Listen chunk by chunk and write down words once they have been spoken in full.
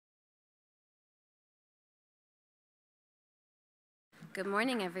Good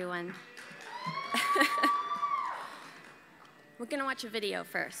morning, everyone. We're going to watch a video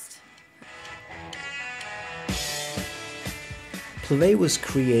first. Pleve was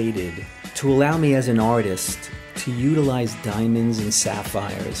created to allow me as an artist to utilize diamonds and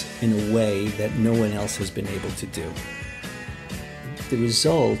sapphires in a way that no one else has been able to do. The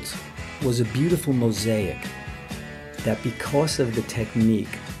result was a beautiful mosaic that, because of the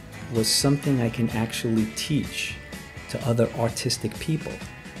technique, was something I can actually teach to other artistic people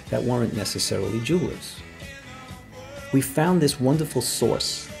that weren't necessarily jewelers. We found this wonderful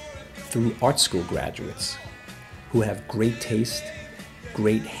source through art school graduates who have great taste,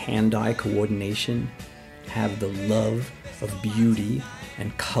 great hand-eye coordination, have the love of beauty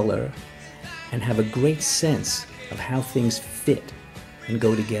and color, and have a great sense of how things fit and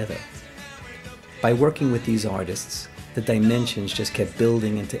go together. By working with these artists, the dimensions just kept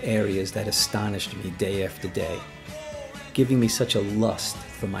building into areas that astonished me day after day, giving me such a lust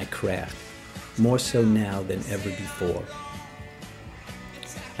for my craft, more so now than ever before.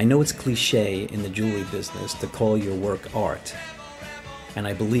 I know it's cliche in the jewelry business to call your work art, and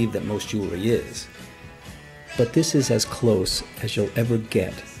I believe that most jewelry is, but this is as close as you'll ever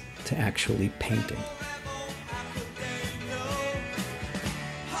get to actually painting.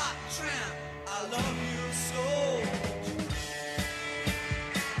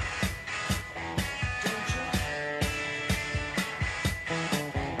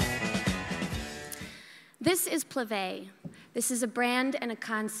 This is Pleve. This is a brand and a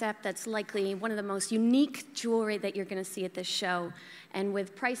concept that's likely one of the most unique jewelry that you're going to see at this show. And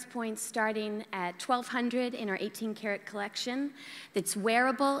with price points starting at $1,200 in our 18-karat collection, it's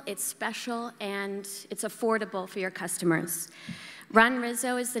wearable, it's special, and it's affordable for your customers. Ron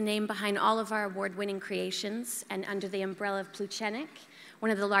Rizzo is the name behind all of our award-winning creations, and under the umbrella of Pleve, one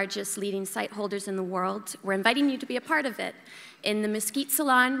of the largest leading site holders in the world, we're inviting you to be a part of it in the Mesquite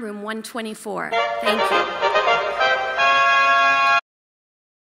Salon, room 124. Thank you.